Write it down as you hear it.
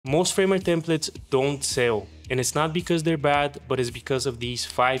Most Framer templates don't sell, and it's not because they're bad, but it's because of these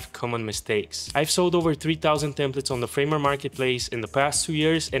 5 common mistakes. I've sold over 3,000 templates on the Framer marketplace in the past 2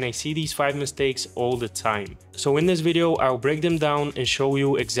 years, and I see these 5 mistakes all the time. So in this video, I'll break them down and show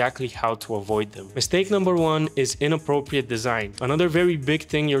you exactly how to avoid them. Mistake number 1 is inappropriate design. Another very big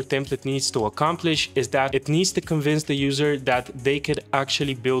thing your template needs to accomplish is that it needs to convince the user that they could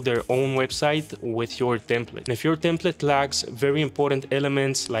actually build their own website with your template. And if your template lacks very important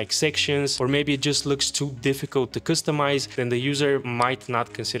elements like sections, or maybe it just looks too difficult to customize, then the user might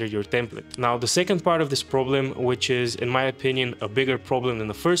not consider your template. Now, the second part of this problem, which is in my opinion a bigger problem than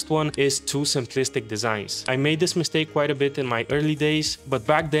the first one, is too simplistic designs. I made this mistake quite a bit in my early days, but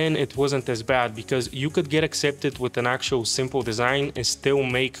back then it wasn't as bad because you could get accepted with an actual simple design and still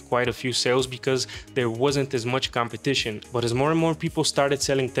make quite a few sales because there wasn't as much competition. But as more and more people started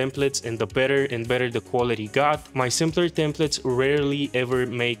selling templates and the better and better the quality got, my simpler templates rarely ever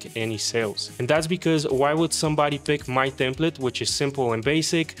make any sales. And that's because why would somebody pick my template, which is simple and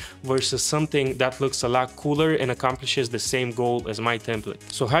basic, versus something that looks a lot cooler and accomplishes the same goal as my template?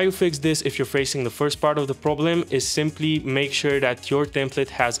 So how you fix this if you're facing the first part of the problem is simply make sure that your template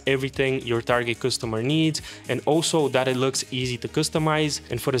has everything your target customer needs and also that it looks easy to customize.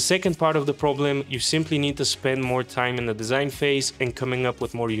 And for the second part of the problem, you simply need to spend more time in the design phase and coming up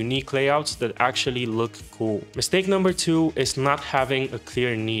with more unique layouts that actually look cool. Mistake number 2 is not having a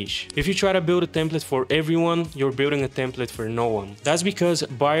clear niche. If you try to build a template for everyone, you're building a template for no one. That's because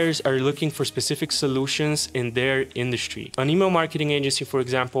buyers are looking for specific solutions in their industry. An email marketing agency, for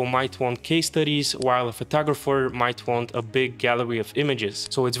example, might want case studies, while a photographer might want a big gallery of images.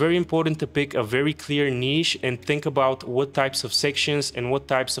 So it's very important to pick a very clear niche and think about what types of sections and what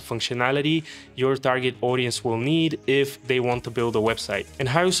types of functionality your target audience will need if they want to build a website. And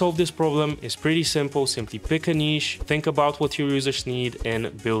how you solve this problem is pretty simple. Simply pick a niche, think about what your users need, and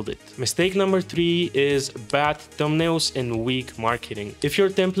build it. Mistake number 3 is bad thumbnails and weak marketing. If your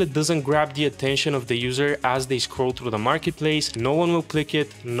template doesn't grab the attention of the user as they scroll through the marketplace, no one will click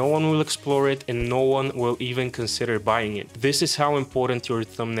it, no one will explore it, and no one will even consider buying it. This is how important your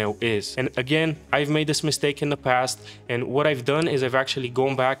thumbnail is. And again, I've made this mistake in the past, and what I've done is I've actually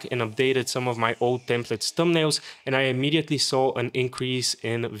gone back and updated some of my old templates thumbnails, and I immediately saw an increase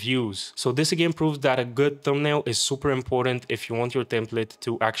in views. So this again proves that a good thumbnail is super important if you want your template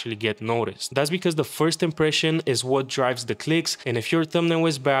to actually get noticed. That's because the first impression is what drives the clicks, and if your thumbnail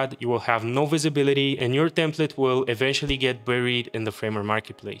is bad, you will have no visibility and your template will eventually get buried in the Framer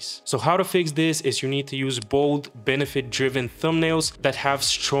marketplace. So how to fix this is you need to use bold, benefit-driven thumbnails that have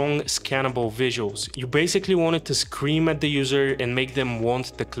strong scannable visuals. You basically want it to scream at the user and make them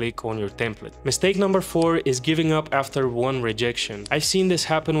want to click on your template. Mistake number 4 is giving up after one rejection. I've seen this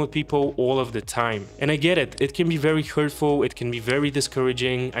happen with people all of the time, and I get it. It can be very hurtful, it can be very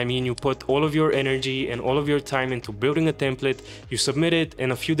discouraging. I mean, you put all of your energy and all of your time into building a template, you submit it,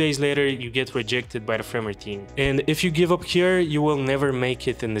 and a few days later you get rejected by the Framer team. And if you give up here, you will never make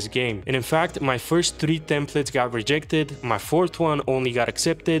it in this game. And in fact, my first 3 templates got rejected, my 4th one only got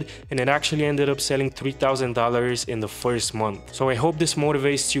accepted, and it actually ended up selling $3,000 in the first month. So I hope this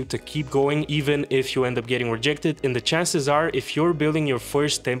motivates you to keep going even if you end up getting rejected. And the chances are, if you're building your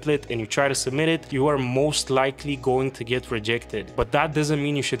first template and you try to submit it, you are most likely going to get rejected. But that doesn't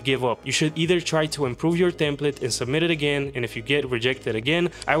mean you should give up. You should either try to improve your template and submit it again, and if you get rejected again,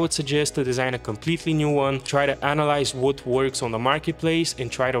 I would suggest to design a completely new one, try to analyze what works on the marketplace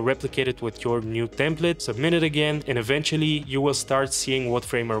and try to replicate it with your new template, submit it again, and eventually you will start seeing what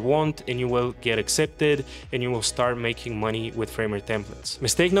Framer want and you will get accepted and you will start making money with Framer templates.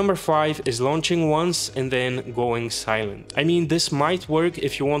 Mistake number 5 is launching once and then going silent. I mean, this might work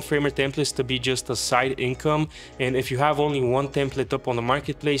if you want Framer templates to be just a side income, and if you have only one template up on the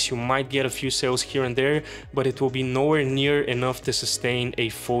marketplace, you might get a few sales here and there, but it will be nowhere near enough to sustain a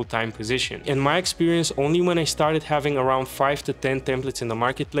full-time position. In my experience, only when I started having around 5 to 10 templates in the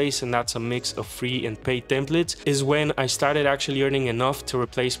marketplace, and that's a mix of free and paid templates, is when I started actually earning enough to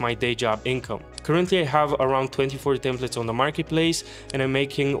replace my day job income. Currently, I have around 24 templates on the marketplace, and I'm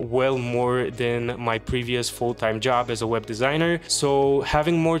making well more than my previous full-time job as a web designer. So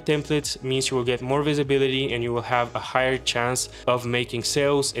having more templates means you will get more visibility and you will have a higher chance of making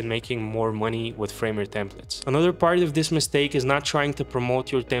sales and making more money with Framer templates. Another part of this mistake is not trying to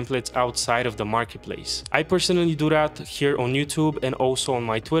promote your templates outside of the marketplace. I personally do that here on YouTube and also on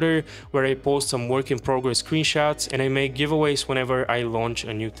my Twitter, where I post some work in progress screenshots, and I make giveaways whenever I launch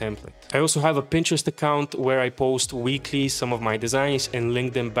a new template. I also have a Pinterest account where I post weekly some of my designs and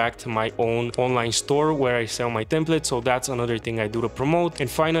link them back to my own online store where I sell my templates, so that's another thing I do to promote. And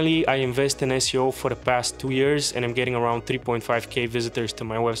finally, I invest in SEO for the past 2 years, and I'm getting around 3.5k visitors to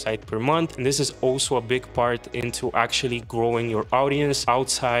my website per month, and this is also a big part into actually growing your audience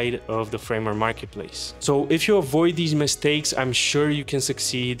outside of the Framer marketplace. So if you avoid these mistakes, I'm sure you can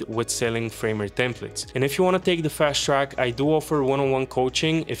succeed with selling Framer templates. And if you want to take the fast track, I do offer one-on-one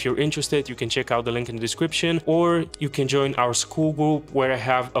coaching. If you're interested, you can check out the link in the description, or you can join our school group where I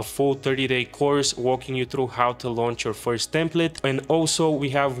have a full 30-day course walking you through how to launch your first template. And also we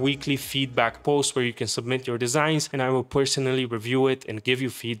have weekly feedback posts where you can submit your designs and I will personally review it and give you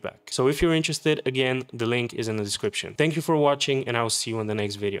feedback. So if you're interested, again, the link is in the description. Thank you for watching, and I will see you in the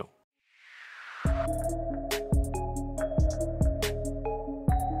next video.